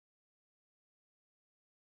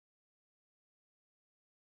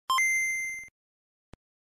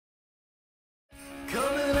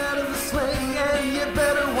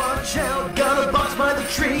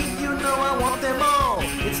tree. You know I want them all.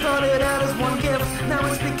 It started out as one gift, now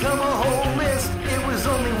it's become a whole list. It was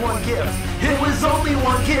only one gift, it was only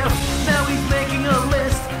one gift. Now he's making a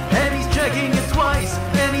list, and he's checking it twice,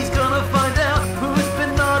 and he's gonna find out who's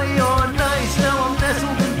been naughty or nice. Now I'm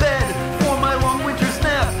nestled in bed for my long winter's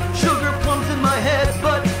nap. Sugar plums in my head,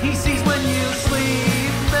 but he sees when you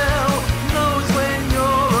sleep now, knows when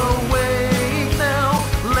you're awake now.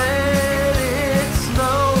 Let it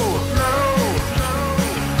snow,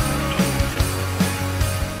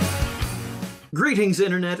 Greetings,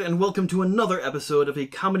 Internet, and welcome to another episode of A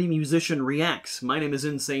Comedy Musician Reacts. My name is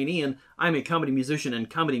Insane Ian. I'm a comedy musician and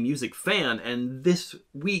comedy music fan, and this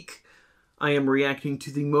week I am reacting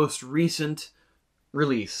to the most recent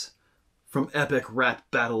release from Epic Rap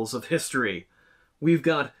Battles of History. We've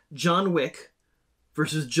got John Wick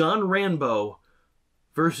versus John Rambo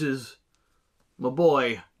versus my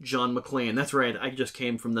boy, John McClane. That's right, I just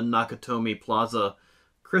came from the Nakatomi Plaza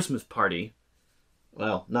Christmas party.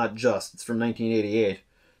 Well, not just. It's from 1988.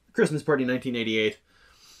 Christmas Party 1988.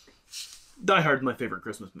 Die Hard's my favorite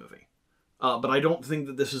Christmas movie. But I don't think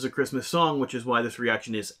that this is a Christmas song, which is why this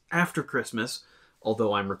reaction is after Christmas,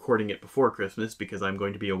 although I'm recording it before Christmas because I'm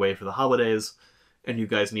going to be away for the holidays, and you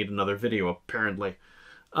guys need another video, apparently.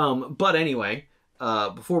 But anyway,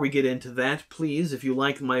 before we get into that, please, if you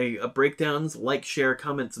like my breakdowns, like, share,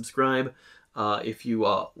 comment, subscribe. If you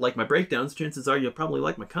like my breakdowns, chances are you'll probably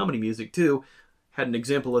like my comedy music, too. Had an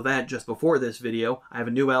example of that just before this video. I have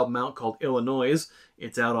a new album out called Illinois.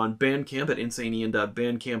 It's out on Bandcamp at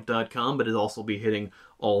insaneian.bandcamp.com, but it'll also be hitting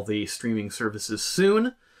all the streaming services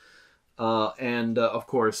soon. Of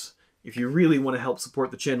course, if you really want to help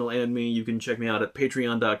support the channel and me, you can check me out at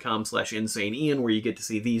patreon.com/insaneian, where you get to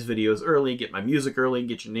see these videos early, get my music early,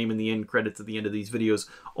 get your name in the end credits at the end of these videos,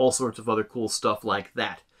 all sorts of other cool stuff like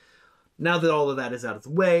that. Now that all of that is out of the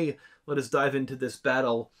way, let us dive into this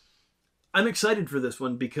battle. I'm excited for this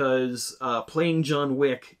one because playing John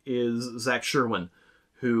Wick is Zach Sherwin,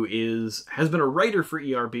 who has been a writer for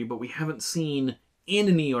ERB, but we haven't seen in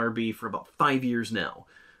an ERB for about 5 years now,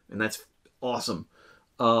 and that's awesome.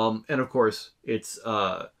 And of course, it's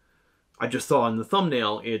I just saw in the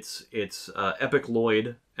thumbnail, it's Epic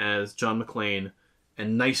Lloyd as John McClane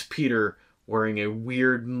and Nice Peter wearing a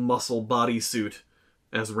weird muscle bodysuit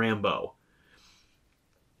as Rambo.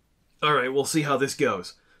 All right, we'll see how this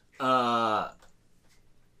goes.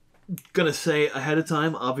 Gonna say ahead of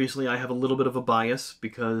time, obviously I have a little bit of a bias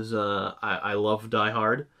because I love Die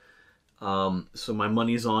Hard, so my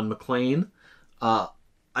money's on McClane. I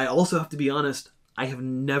also have to be honest, I have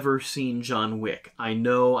never seen John Wick. I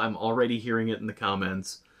know I'm already hearing it in the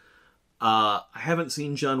comments. I haven't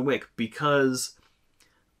seen John Wick because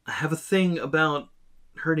I have a thing about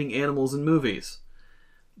hurting animals in movies.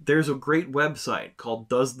 There's a great website called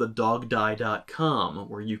doesthedogdie.com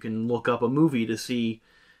where you can look up a movie to see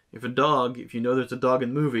if you know there's a dog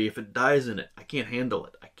in the movie, if it dies in it. I can't handle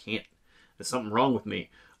it. I can't. There's something wrong with me.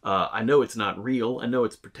 I know it's not real. I know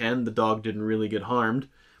it's pretend. The dog didn't really get harmed.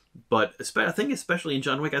 But I think especially in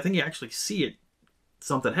John Wick, I think you actually see it.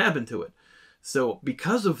 Something happened to it. So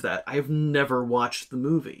because of that, I've never watched the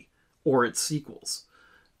movie or its sequels.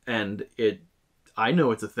 And I know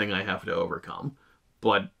it's a thing I have to overcome.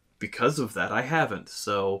 But because of that, I haven't.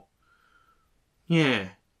 So,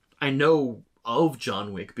 yeah. I know of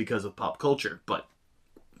John Wick because of pop culture, but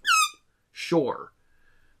sure.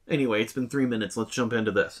 Anyway, it's been 3 minutes. Let's jump into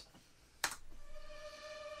this.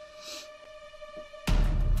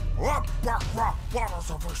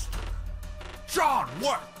 John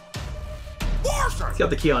Wick! He's got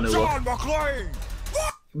the Keanu look. John McClane!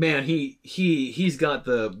 Man, he's got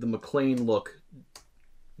the McClane look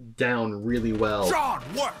down really well. John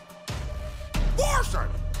Wick! Morrison!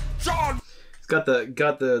 John! He's got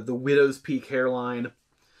the widow's peak hairline,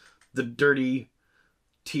 the dirty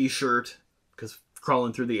t-shirt, because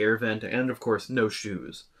crawling through the air vent, and of course no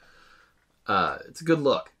shoes. It's a good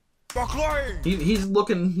look. McClane! He's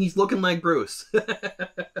looking like Bruce.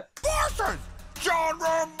 Morrison! John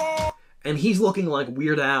Rambo! And he's looking like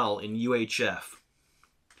Weird Al in UHF.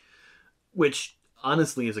 Which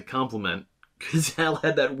honestly is a compliment. Because Al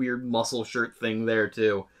had that weird muscle shirt thing there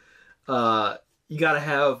too. You gotta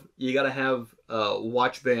have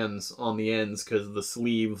watch bands on the ends because the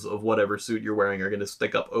sleeves of whatever suit you're wearing are gonna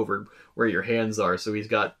stick up over where your hands are. So he's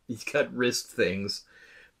got wrist things,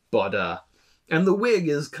 but and the wig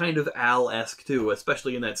is kind of Al-esque too,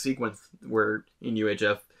 especially in that sequence where in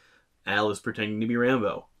UHF Al is pretending to be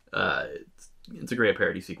Rambo. It's a great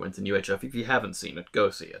parody sequence in UHF. If you haven't seen it,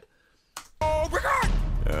 go see it. Oh my God!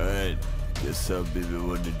 All right. Guess I'll be the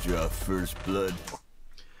one to draw first blood.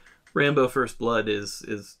 Rambo First Blood is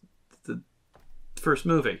the first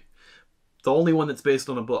movie. The only one that's based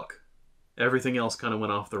on a book. Everything else kind of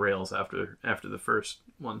went off the rails after the first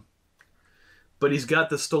one. But he's got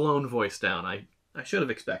the Stallone voice down. I should have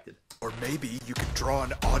expected. Or maybe you could draw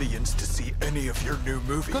an audience to see any of your new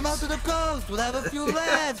movies. Come out to the coast, we'll have a few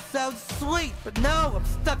laughs, sounds sweet. But no, I'm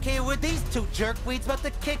stuck here with these two jerkweeds, about to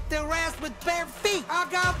kick their ass with bare feet. I'll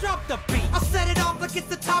drop the beat, I'll set it off like it's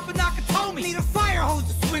the top of Nakatomi. Need a fire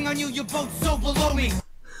hose to swing on you, you're both so below me.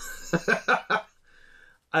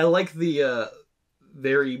 I like the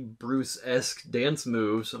very Bruce-esque dance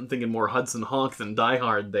moves. I'm thinking more Hudson Hawk than Die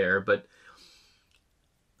Hard there, but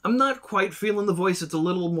I'm not quite feeling the voice. It's a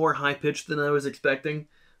little more high-pitched than I was expecting,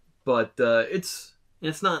 but it's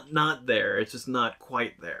not there. It's just not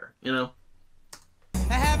quite there, you know?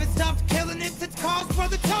 I haven't stopped killing it since Carl's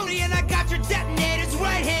brother Tony, and I got your detonators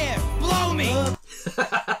right here. Blow me!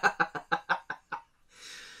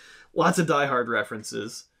 Lots of Die Hard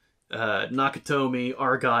references. Nakatomi,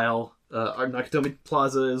 Argyle. Nakatomi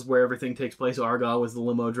Plaza is where everything takes place. Argyle was the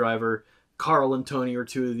limo driver. Carl and Tony are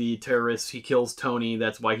two of the terrorists. He kills Tony.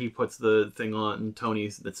 That's why he puts the thing on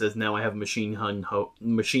Tony's that says, "Now I have a machine gun,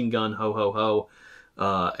 ho ho ho."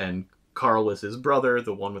 And Carl is his brother,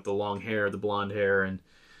 the one with the long hair, the blonde hair, and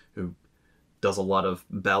who does a lot of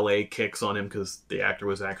ballet kicks on him because the actor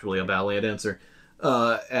was actually a ballet dancer.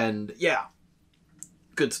 And yeah,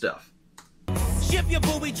 good stuff. Ship your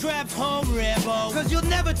booby traps home, Rambo, cause you'll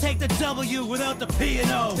never take the W without the P and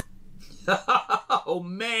O. Oh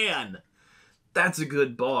man, that's a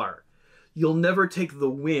good bar. You'll never take the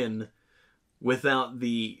win without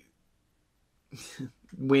the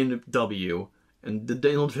win W, and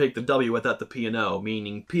you'll take the W without the P and O,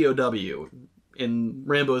 meaning POW. In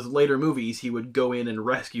Rambo's later movies, he would go in and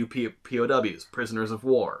rescue POWs, prisoners of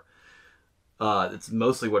war. It's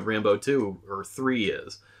mostly what Rambo 2 or 3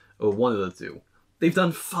 is, or one of the two. They've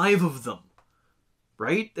done 5 of them,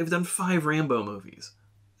 right? They've done 5 Rambo movies.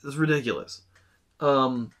 It's ridiculous.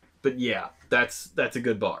 But yeah, that's a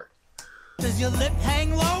good bar. Does your lip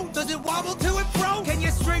hang low? Does it wobble to and fro? Can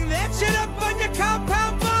you string that shit up on your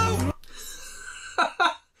compound bow?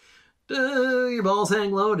 Do your balls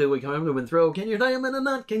hang low? Do we come to and throw? Can you tie them in a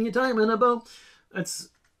knot? Can you tie them in a bow? That's...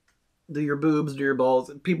 Do your boobs, do your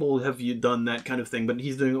balls. People have done that kind of thing, but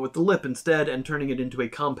he's doing it with the lip instead and turning it into a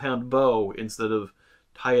compound bow instead of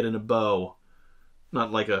tie it in a bow.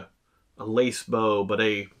 Not like a lace bow, but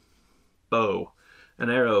a bow. An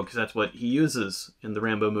arrow, because that's what he uses in the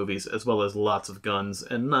Rambo movies, as well as lots of guns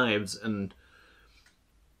and knives and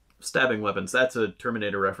stabbing weapons. That's a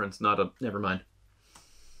Terminator reference, not a... Never mind.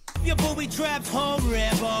 Your booby traps home,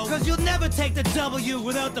 Rambo, cause you'll never take the W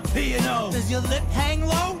without the P and O. Does your lip hang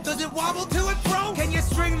low? Does it wobble to and fro? Can you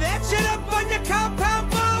string that shit up on your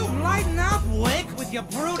compound bow? Lighten up, Wick, with your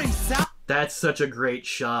brooding sound. That's such a great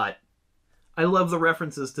shot. I love the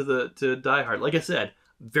references to Die Hard. Like I said,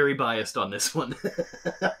 very biased on this one.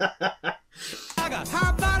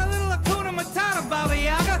 How about a little Hakuna Matata, Baba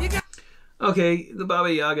Yaga? Okay, the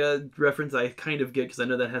Baba Yaga reference I kind of get, because I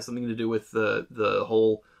know that has something to do with the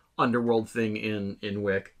whole underworld thing in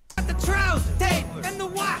Wick. The trouser, taper, and the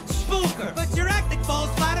watch, spooker, but your acting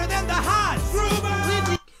falls flatter than the Hans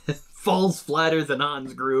Gruber. Falls flatter than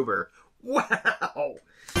Hans Gruber. Wow.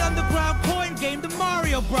 The underground coin game, the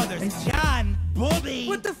Mario Brothers, and John Bobby.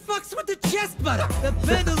 What the fuck's with the chest butter? The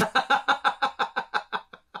bindle.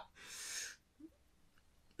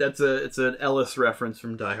 It's an Ellis reference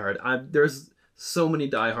from Die Hard. There's so many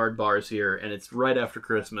Die Hard bars here, and it's right after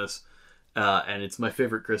Christmas. And it's my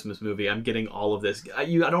favorite Christmas movie. I'm getting all of this. I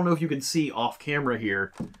don't know if you can see off camera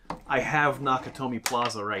here. I have Nakatomi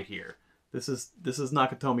Plaza right here. This is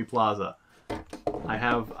Nakatomi Plaza. I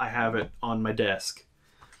have it on my desk.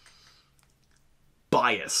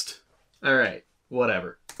 Biased. All right,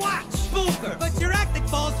 whatever. Watch, spooker, but your acting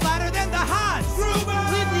falls flatter than the Hans Gruber.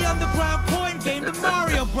 Leave the underground coin game, the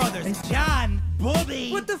Mario Brothers, and John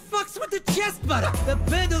Bobby. What the fuck's with the chest butter? The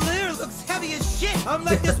bandolier looks heavy as shit. I'm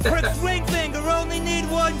like this Prince ring finger, only need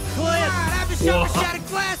one clip. I've been shot with shattered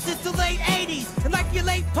glass since the late 80s. And like your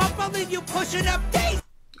late pump, I'll leave you pushing up days.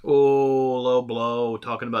 Oh, low blow.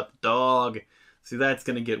 Talking about the dog. See, that's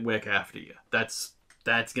gonna get Wick after you. That's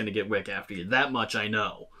gonna get Wick after you. That much I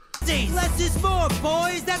know. Less is more,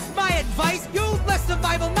 boys. That's my advice. You less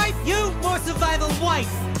survival knife, you more survival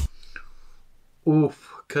wife.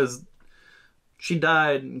 Oof, because she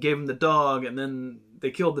died and gave him the dog, and then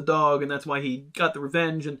they killed the dog, and that's why he got the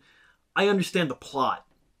revenge. And I understand the plot.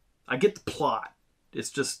 I get the plot. It's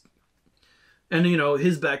just... And, you know,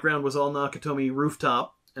 his background was all Nakatomi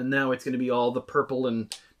Rooftop, and now it's going to be all the purple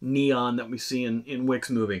and neon that we see in Wick's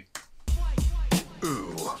movie.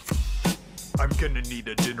 Ooh. I'm gonna need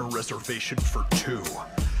a dinner reservation for 2.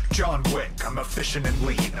 John Wick, I'm efficient and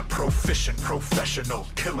lean, a proficient professional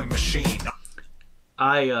killing machine.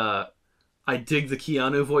 I dig the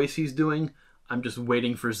Keanu voice he's doing. I'm just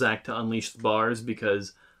waiting for Zach to unleash the bars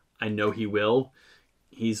because I know he will.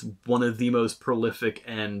 He's one of the most prolific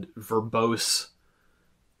and verbose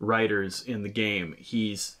writers in the game.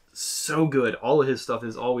 He's so good. All of his stuff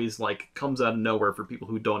is always like comes out of nowhere for people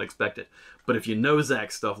who don't expect it. But if you know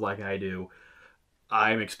Zach's stuff like I do,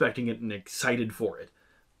 I'm expecting it and excited for it.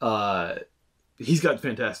 He's got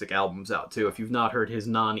fantastic albums out too. If you've not heard his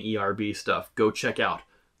non-ERB stuff, go check out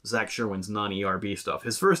Zach Sherwin's non-ERB stuff.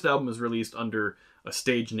 His first album was released under a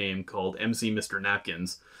stage name called MC Mr.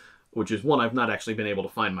 Napkins, which is one I've not actually been able to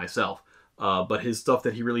find myself. But his stuff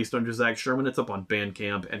that he released under Zach Sherman, it's up on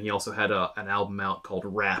Bandcamp, and he also had an album out called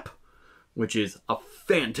Rap, which is a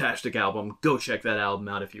fantastic album. Go check that album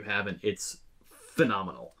out if you haven't. It's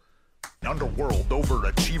phenomenal. Underworld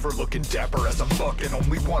overachiever looking dapper as a buck, and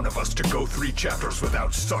only one of us to go 3 chapters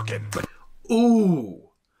without sucking. But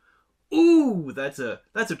Ooh, that's a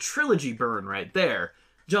trilogy burn right there.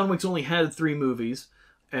 John Wick's only had 3 movies,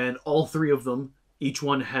 and all 3 of them, each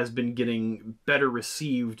one has been getting better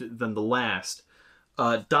received than the last.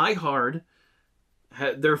 Die Hard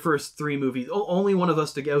had their first 3 movies. Only one of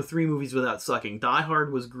us to go 3 movies without sucking. Die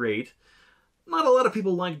Hard was great. Not a lot of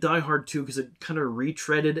people like Die Hard 2 because it kind of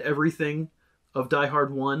retreaded everything of Die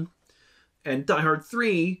Hard 1. And Die Hard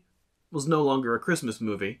 3 was no longer a Christmas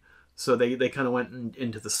movie. So they kind of went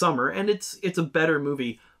into the summer. And it's a better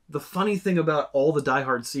movie. The funny thing about all the Die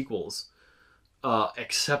Hard sequels,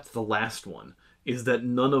 except the last one, is that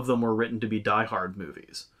none of them were written to be Die Hard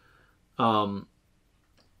movies. The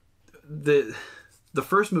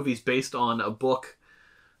first movie is based on a book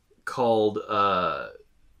called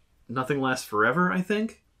Nothing Lasts Forever, I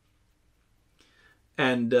think.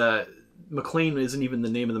 And McClane isn't even the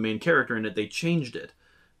name of the main character in it. They changed it.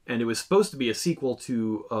 And it was supposed to be a sequel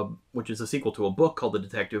to, which is a sequel to a book called The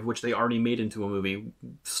Detective, which they already made into a movie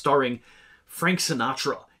starring Frank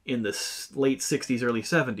Sinatra in the late 60s, early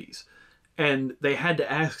 70s. And they had to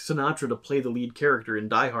ask Sinatra to play the lead character in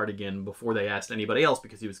Die Hard again before they asked anybody else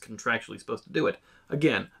because he was contractually supposed to do it.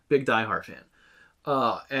 Again, big Die Hard fan.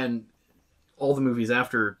 And all the movies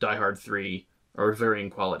after Die Hard 3 are varying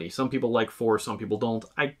quality. Some people like 4, some people don't.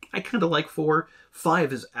 I kind of like 4.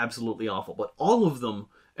 5 is absolutely awful. But all of them,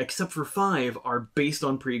 except for 5, are based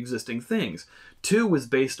on pre-existing things. 2 was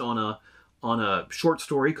based on a short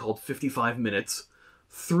story called 55 Minutes.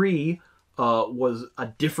 3 was a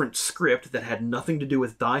different script that had nothing to do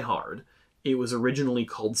with Die Hard. It was originally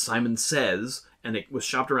called Simon Says, and it was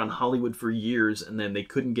shopped around Hollywood for years, and then they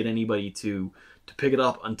couldn't get anybody to pick it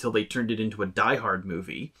up until they turned it into a Die Hard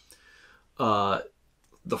movie. The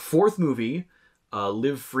 4th movie,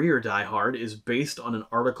 Live Free or Die Hard, is based on an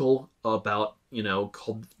article about,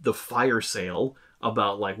 called The Fire Sale,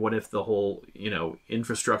 about, like, what if the whole,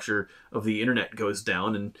 infrastructure of the internet goes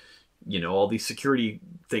down and, all these security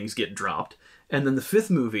things get dropped. And then the 5th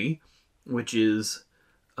movie, which is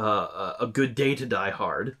A Good Day to Die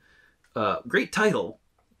Hard, great title,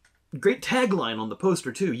 great tagline on the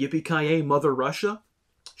poster too, Yippee-ki-yay, Mother Russia,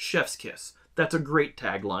 chef's kiss. That's a great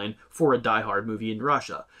tagline for a Die Hard movie in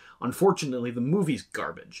Russia. Unfortunately, the movie's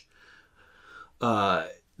garbage. That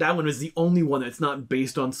one is the only one that's not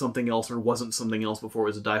based on something else or wasn't something else before it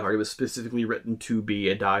was a Die Hard. It was specifically written to be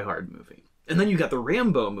a Die Hard movie. And then you got the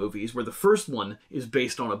Rambo movies, where the first one is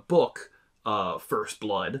based on a book, First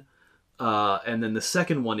Blood, and then the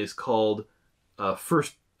second one is called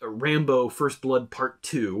Rambo First Blood Part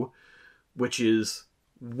 2, which is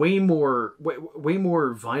way more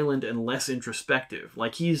violent and less introspective.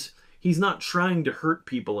 Like, he's not trying to hurt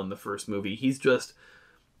people in the first movie. He's just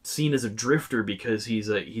seen as a drifter because he's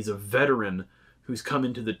a veteran who's come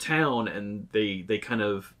into the town, and they kind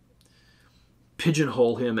of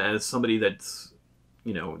pigeonhole him as somebody that's,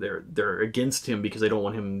 they're against him because they don't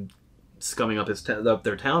want him scumming up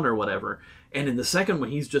their town or whatever. And in the second one,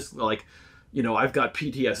 he's just like, I've got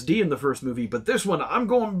PTSD in the first movie, but this one, I'm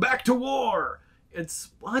going back to war. It's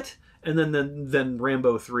what? And then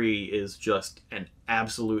Rambo 3 is just an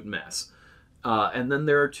absolute mess. And then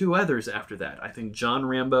there are 2 others after that. I think John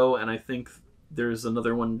Rambo, and I think there's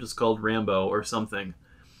another one just called Rambo or something,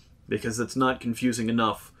 because it's not confusing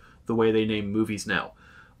enough the way they name movies now.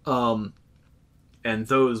 And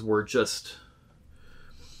those were just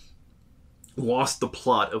lost the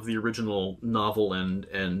plot of the original novel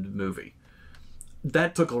and movie.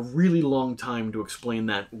 That took a really long time to explain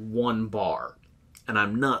that one bar, and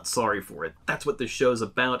I'm not sorry for it. That's what this show's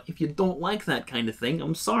about. If you don't like that kind of thing,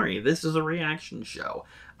 I'm sorry. This is a reaction show.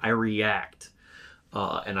 I react.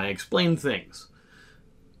 and I explain things.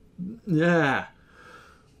 Yeah.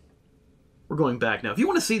 We're going back now. If you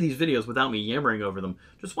want to see these videos without me yammering over them,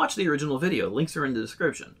 just watch the original video. Links are in the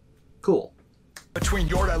description. Cool. Between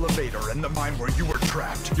your elevator and the mine where you were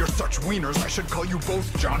trapped, you're such wieners, I should call you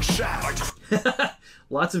both John Shaft.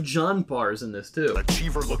 Lots of John bars in this, too.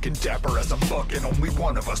 Achiever looking dapper as a buck, and only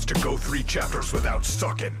one of us to go 3 chapters without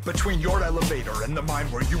sucking. Between your elevator and the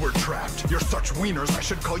mine where you were trapped, you're such wieners, I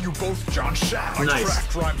should call you both John Shaft. Nice. I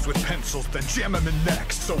craft rhymes with pencils, then jam them in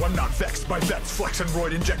necks, so I'm not vexed by vets flexing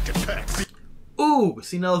roid injected pecs. Ooh,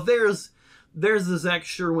 see now there's the Zach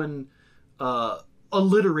Sherwin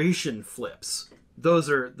alliteration flips. Those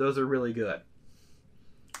are really good.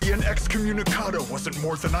 An excommunicado wasn't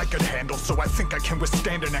more than I could handle, so I think I can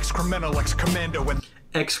withstand an excremental ex-commando and...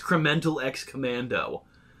 Excremental ex-commando.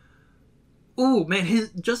 Ooh, man,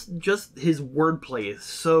 his his wordplay is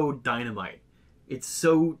so dynamite. It's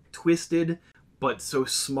so twisted, but so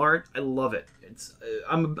smart. I love it. It's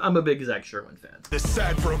I'm a big Zach Sherwin fan. This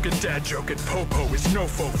sad, broken, dad joking popo is no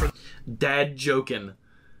foe for... Dad joking.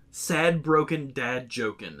 Sad, broken, dad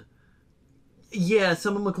joking. Yeah,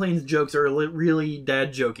 some of McClane's jokes are really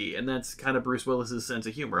dad jokey, and that's kind of Bruce Willis's sense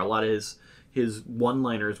of humor. A lot of his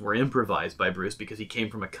one-liners were improvised by Bruce because he came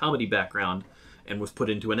from a comedy background and was put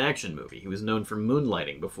into an action movie. He was known for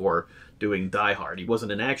moonlighting before doing Die Hard. He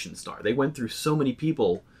wasn't an action star. They went through so many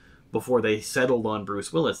people before they settled on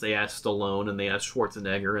Bruce Willis. They asked Stallone, and they asked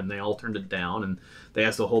Schwarzenegger, and they all turned it down, and they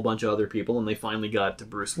asked a whole bunch of other people, and they finally got to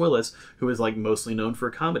Bruce Willis, who is like mostly known for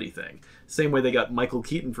a comedy thing. Same way they got Michael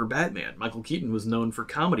Keaton for Batman. Michael Keaton was known for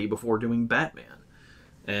comedy before doing Batman.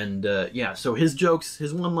 And yeah, so his jokes,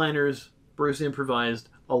 his one-liners, Bruce improvised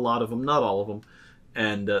a lot of them, not all of them,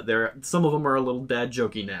 and some of them are a little dad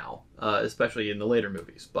jokey now, especially in the later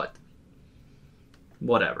movies, but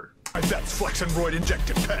whatever. That's flexing roid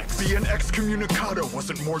injected pecs. Being excommunicado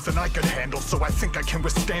wasn't more than I could handle, so I think I can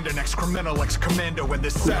withstand an excremental ex-commando, and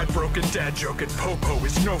this sad, broken, dad joking popo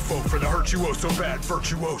is no foe for the virtuoso bad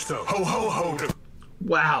virtuoso. Ho ho ho to...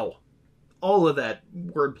 Wow. All of that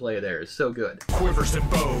wordplay there is so good. Quivers and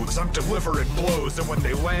bows, I'm delivering blows, and when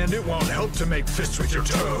they land, it won't help to make fists with your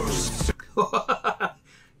toes.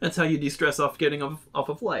 That's how you de-stress off getting off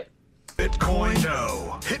a flight. Bitcoin,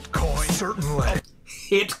 no. Hitcoin, certainly.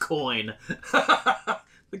 Hitcoin.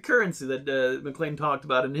 The currency that McClane talked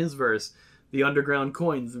about in his verse. The underground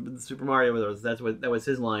coins in Super Mario Bros. That was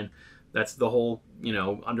his line. That's the whole,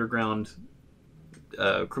 underground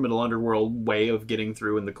criminal underworld way of getting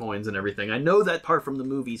through in the coins and everything. I know that part from the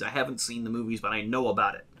movies. I haven't seen the movies, but I know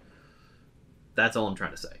about it. That's all I'm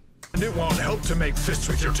trying to say. And it won't help to make fists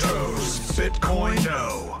with your toes. Bitcoin,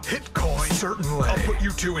 no. Hitcoin, certainly. I'll put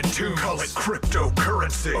you 2 and 2. Call it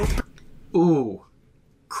cryptocurrency. Ooh.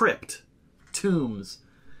 Crypt. Tombs.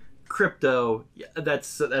 Crypto. Yeah,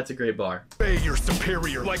 that's a great bar. Hey, you're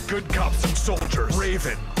superior, like good cops and soldiers.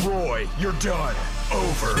 Raven, Roy, you're done.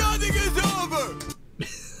 Over. Nothing is over!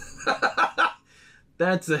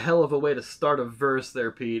 That's a hell of a way to start a verse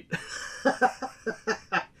there, Pete.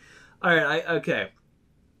 Alright, okay.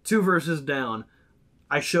 2 verses down.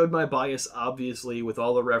 I showed my bias, obviously, with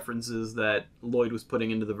all the references that Lloyd was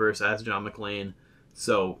putting into the verse as John McClane.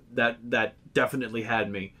 So that definitely had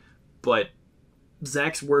me. But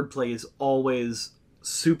Zach's wordplay is always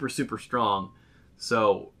super, super strong.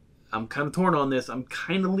 So I'm kind of torn on this. I'm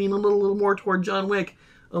kind of leaning a little more toward John Wick,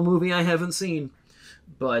 a movie I haven't seen.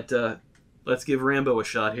 But let's give Rambo a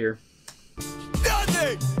shot here.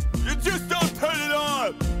 Nothing! You just don't turn it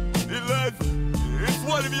on! Unless it's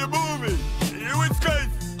one of your movies. In which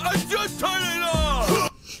case, I just turn it on!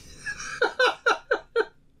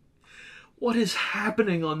 What is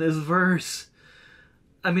happening on this verse?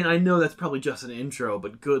 I mean, I know that's probably just an intro,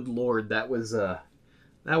 but good lord, that was a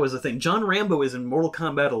thing. John Rambo is in Mortal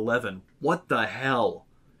Kombat 11. What the hell?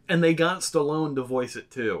 And they got Stallone to voice it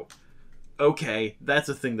too. Okay, that's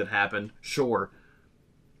a thing that happened. Sure.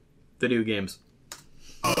 Video games.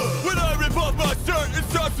 When I rip off my shirt and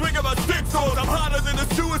start swinging my stick swords, I'm hotter than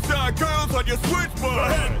the suicide girls on your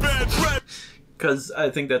switchboard. Headband red. Because I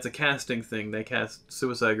think that's a casting thing. They cast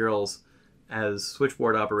Suicide Girls as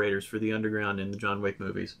switchboard operators for the underground in the John Wick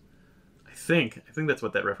movies. I think that's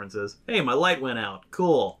what that reference is. Hey, my light went out.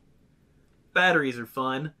 Cool. Batteries are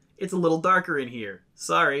fun. It's a little darker in here.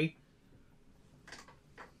 Sorry.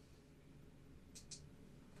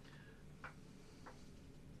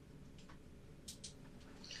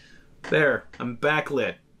 There, I'm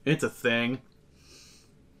backlit. It's a thing.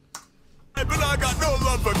 But I got no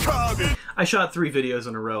love for comedy. I shot 3 videos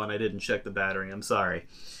in a row and I didn't check the battery. I'm sorry.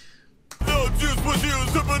 No juice was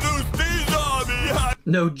used to produce these armies.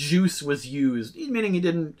 No juice was used. Meaning he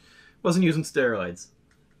didn't Wasn't using steroids.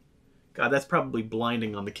 God, that's probably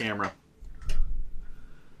blinding on the camera.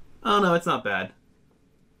 Oh no, it's not bad.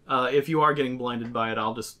 If you are getting blinded by it,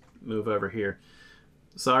 I'll just move over here.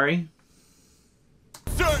 Sorry?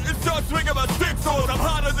 Sir, start swinging my sticks on. I'm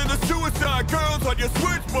hotter than the suicide girls on your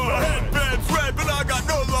switchboard. My headband's red, but I got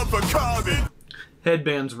no love for commies.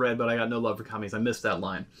 Headband's red, but I got no love for commies. I missed that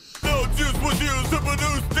line. No juice was used to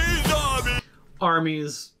produce these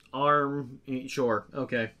armies. Armies, sure,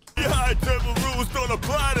 okay. The high devil rules don't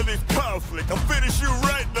apply to this conflict. I'll finish you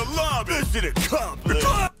right in the lobby. Mission accomplished.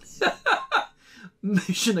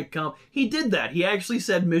 Mission accomplished. He did that. He actually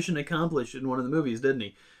said mission accomplished in one of the movies, didn't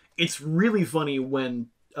he? It's really funny when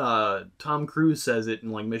Tom Cruise says it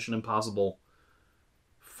in like Mission Impossible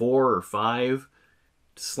 4 or 5.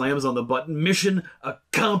 Slams on the button, mission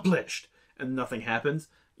accomplished, and nothing happens.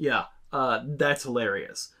 Yeah, that's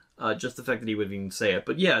hilarious. Just the fact that he would even say it.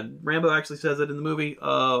 But yeah, Rambo actually says it in the movie.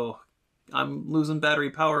 Oh, I'm losing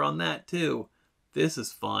battery power on that too. This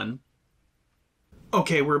is fun.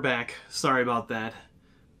 Okay, we're back. Sorry about that.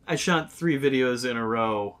 I shot 3 videos in a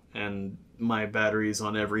row, and my batteries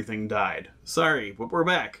on everything died. Sorry, but we're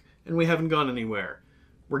back, and we haven't gone anywhere.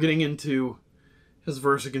 We're getting into his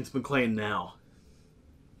verse against McClane now.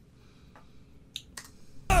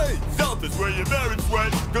 Hey, South is where your marriage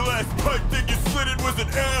went. The last pipe thing you slid in was an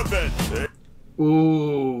air vent.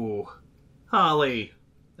 Ooh, Holly,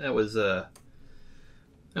 that was a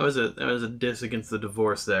diss against the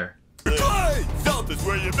divorce there. Hey, South is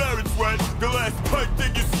where your marriage went. The last pipe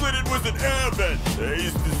thing you slid in was an air vent. They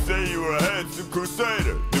used to say you were a handsome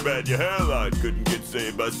crusader. Too bad your hairline couldn't get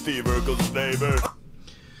saved by Steve Urkel's neighbor.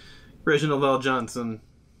 Reginald Val Johnson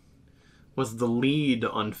was the lead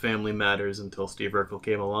on Family Matters until Steve Urkel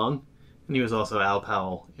came along. And he was also Al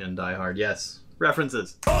Powell in Die Hard. Yes,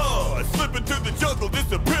 references. Oh, I slip into the jungle,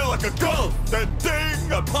 disappear like a ghost. That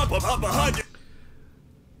ding, I pop up behind you.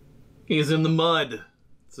 He's in the mud.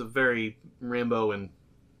 It's a very Rambo and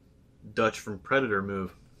Dutch from Predator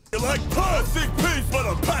move. You're like, I seek peace, but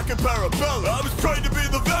I'm packing parabellum. I was trying to be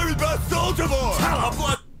the very best soldier boy.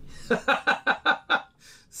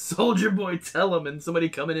 Soldier Boy, tell him, and somebody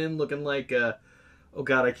coming in looking like, oh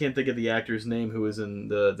god, I can't think of the actor's name who was in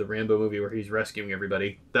the Rambo movie where he's rescuing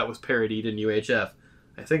everybody. That was parodied in UHF.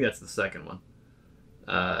 I think that's the second one.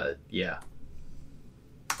 Yeah.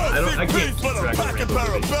 I can't keep track of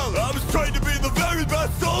Rambo movies. I was trying to be the very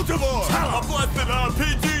best soldier boy. I'm blasting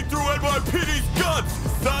RPG through NYPD's guts.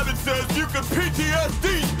 Simon says you can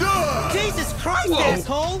PTSD nuts. Jesus Christ, Whoa.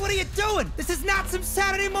 asshole! What are you doing? This is not some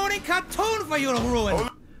Saturday morning cartoon for you to ruin.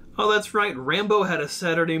 Oh, that's right. Rambo had a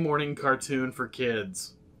Saturday morning cartoon for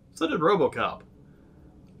kids. So did RoboCop.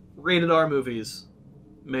 Rated R movies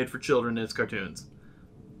made for children as cartoons.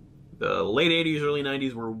 The late 80s, early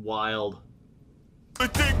 90s were wild. The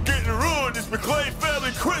thing getting ruined is McClane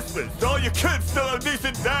Family Christmas. All your kids still have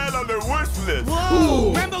decent dad on their wish list. Whoa!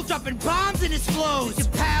 Ooh. Rambo dropping bombs in his flows. Your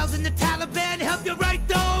pals in the Taliban help you write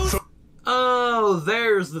those. Oh,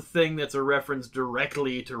 there's the thing that's a reference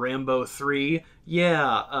directly to Rambo 3.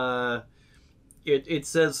 Yeah, it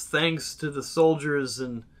says thanks to the soldiers,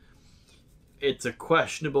 and it's a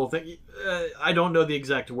questionable thing. I don't know the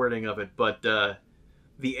exact wording of it, but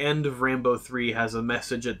the end of Rambo 3 has a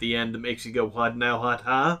message at the end that makes you go, what now, what,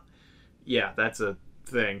 huh? Yeah, that's a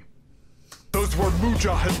thing. Those were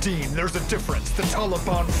Mujahideen. There's a difference. The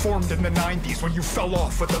Taliban formed in the 90s when you fell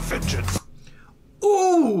off with a vengeance.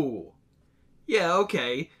 Ooh! Yeah,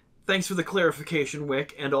 okay. Thanks for the clarification,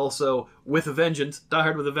 Wick. And also, With a Vengeance. Die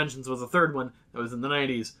Hard with a Vengeance was the third one. That was in the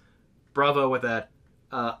 90s. Bravo with that.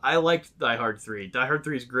 I liked Die Hard 3. Die Hard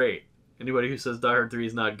 3 is great. Anybody who says Die Hard 3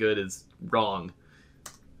 is not good is wrong.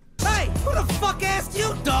 Hey, who the fuck asked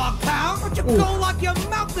you, dog pound? Why don't you go like your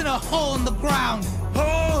mouth in a hole in the ground?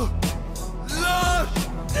 Oh,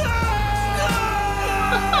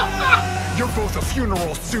 You're both a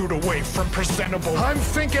funeral suit away from presentable. I'm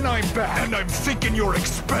thinking I'm bad, and I'm thinking you're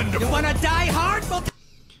expendable. You wanna die hard? Well,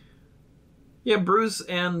 Yeah, Bruce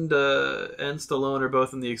and Stallone are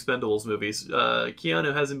both in the Expendables movies.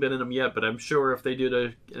 Keanu hasn't been in them yet, but I'm sure if they did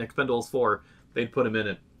an Expendables 4, they'd put him in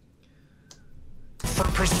it. For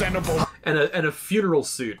presentable. And a funeral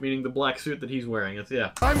suit, meaning the black suit that he's wearing. It's,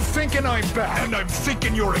 yeah. I'm thinking I'm bad, and I'm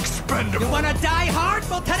thinking you're expendable. you wanna die hard?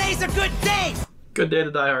 Well, today's a good day. Good day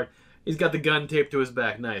to die hard. He's got the gun taped to his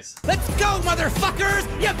back. Nice. Let's go, motherfuckers!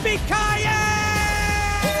 Yippee-ki-yay!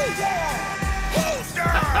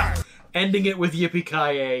 Ending it with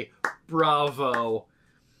yippee-ki-yay. Bravo.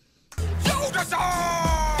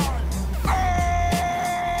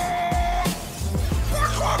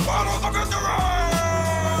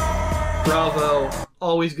 Bravo.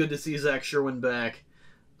 Always good to see Zach Sherwin back.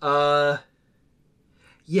 Yeah,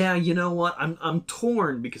 you know what? I'm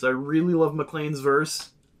torn because I really love McClane's verse,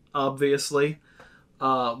 obviously.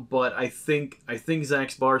 But I think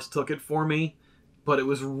Zach's bars took it for me, but it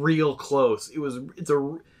was real close.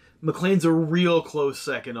 McClane's a real close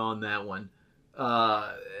second on that one.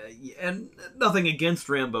 And nothing against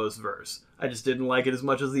Rambo's verse. I just didn't like it as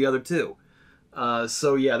much as the other two.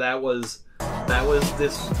 So yeah, that was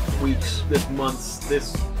this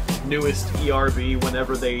month's newest ERB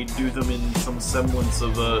whenever they do them in some semblance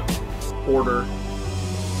of a order.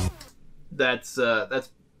 That's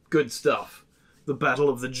good stuff. The Battle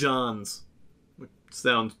of the Johns. Which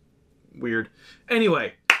sounds weird.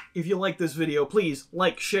 Anyway, if you like this video, please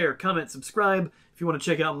like, share, comment, subscribe. If you want to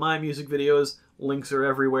check out my music videos, links are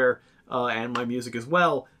everywhere, and my music as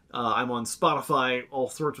well. I'm on Spotify, all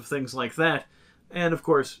sorts of things like that. And of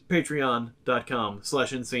course,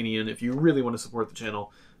 patreon.com/Insanian if you really want to support the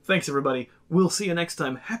channel. Thanks everybody. We'll see you next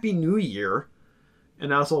time. Happy New Year.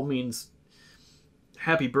 And that also means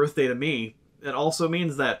happy birthday to me. It also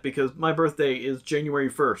means that because my birthday is January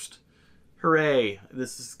 1st. Hooray.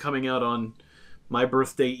 This is coming out on my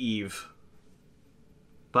birthday eve.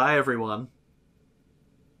 Bye everyone.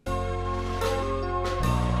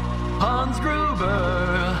 Hans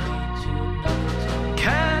Gruber,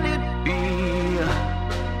 can it be?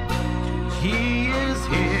 He is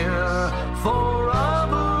here for